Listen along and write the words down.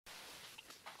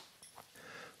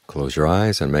Close your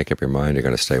eyes and make up your mind you're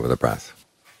going to stay with the breath.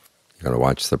 You're going to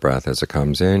watch the breath as it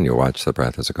comes in, you watch the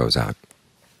breath as it goes out.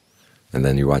 And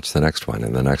then you watch the next one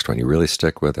and the next one. You really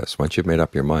stick with this. Once you've made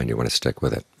up your mind, you want to stick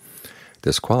with it.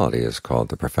 This quality is called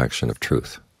the perfection of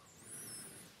truth.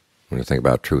 When you think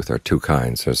about truth, there are two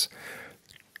kinds. There's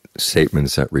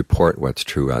statements that report what's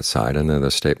true outside, and then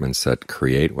there's statements that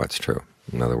create what's true.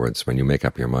 In other words, when you make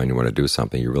up your mind you want to do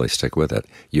something, you really stick with it.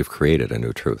 You've created a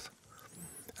new truth.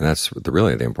 And that's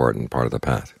really the important part of the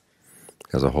path,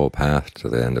 because the whole path to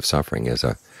the end of suffering is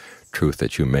a truth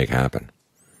that you make happen.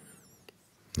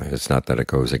 It's not that it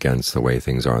goes against the way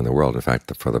things are in the world. In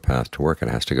fact, for the path to work, it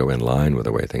has to go in line with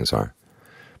the way things are.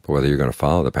 But whether you're going to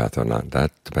follow the path or not,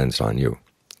 that depends on you.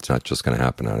 It's not just going to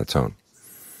happen on its own.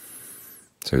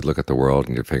 So you look at the world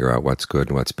and you figure out what's good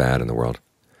and what's bad in the world,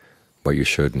 what you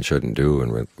should and shouldn't do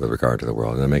with regard to the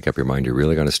world, and then make up your mind you're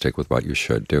really going to stick with what you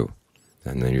should do.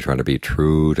 And then you try to be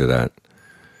true to that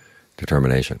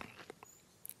determination.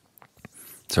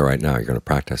 So right now you're going to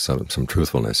practice some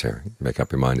truthfulness here. Make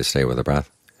up your mind to stay with the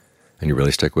breath, and you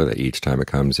really stick with it. Each time it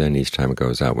comes in, each time it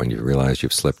goes out. When you realize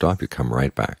you've slipped off, you come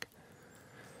right back.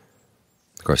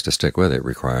 Of course, to stick with it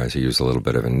requires you use a little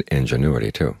bit of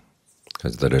ingenuity too,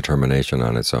 because the determination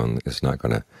on its own is not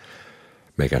going to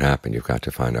make it happen. You've got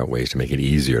to find out ways to make it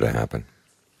easier to happen.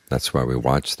 That's why we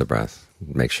watch the breath,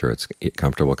 make sure it's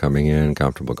comfortable coming in,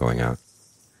 comfortable going out.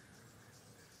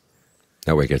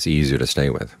 That way it gets easier to stay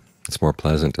with. It's more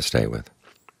pleasant to stay with.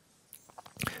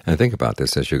 And think about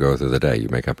this as you go through the day. You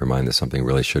make up your mind that something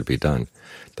really should be done.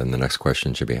 Then the next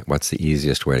question should be, what's the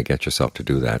easiest way to get yourself to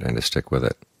do that and to stick with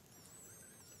it?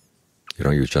 You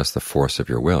don't use just the force of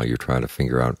your will. You try to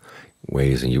figure out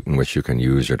ways in which you can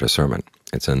use your discernment.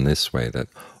 It's in this way that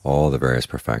all the various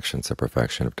perfections, the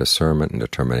perfection of discernment and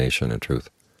determination and truth,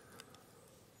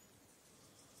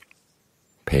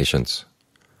 patience,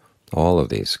 all of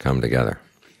these come together,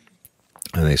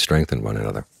 and they strengthen one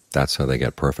another. That's how they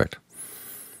get perfect.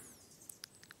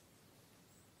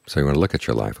 So you want to look at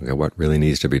your life, okay, what really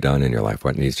needs to be done in your life,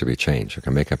 what needs to be changed. You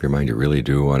can make up your mind you really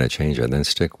do want to change it, and then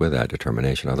stick with that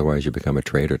determination. Otherwise you become a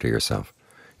traitor to yourself.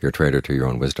 You're a traitor to your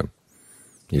own wisdom.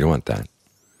 You don't want that.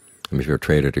 I mean, if you're a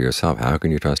traitor to yourself, how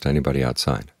can you trust anybody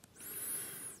outside?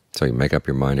 So you make up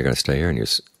your mind you're going to stay here,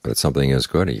 and that something is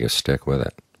good, and you stick with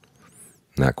it.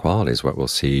 And that quality is what will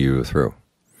see you through,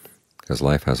 because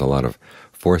life has a lot of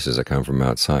forces that come from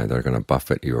outside that are going to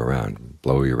buffet you around,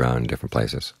 blow you around in different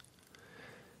places.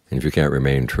 And if you can't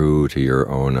remain true to your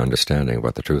own understanding of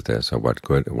what the truth is, or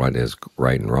what is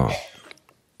right and wrong,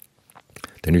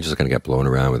 then you're just going to get blown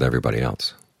around with everybody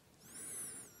else.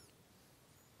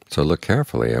 So look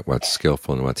carefully at what's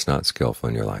skillful and what's not skillful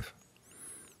in your life.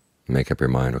 Make up your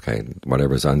mind, okay,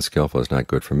 whatever is unskillful is not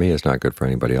good for me, it's not good for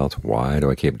anybody else. Why do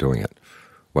I keep doing it?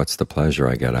 What's the pleasure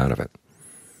I get out of it?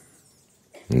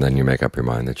 And then you make up your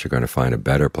mind that you're going to find a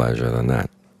better pleasure than that,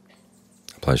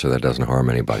 a pleasure that doesn't harm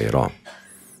anybody at all.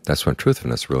 That's when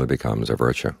truthfulness really becomes a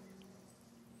virtue.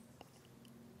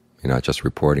 You're not just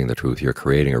reporting the truth, you're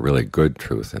creating a really good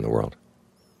truth in the world.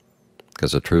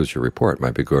 Because the truths you report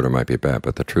might be good or might be bad,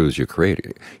 but the truths you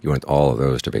create, you want all of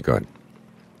those to be good.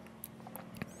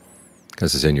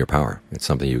 Because it's in your power. It's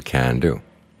something you can do.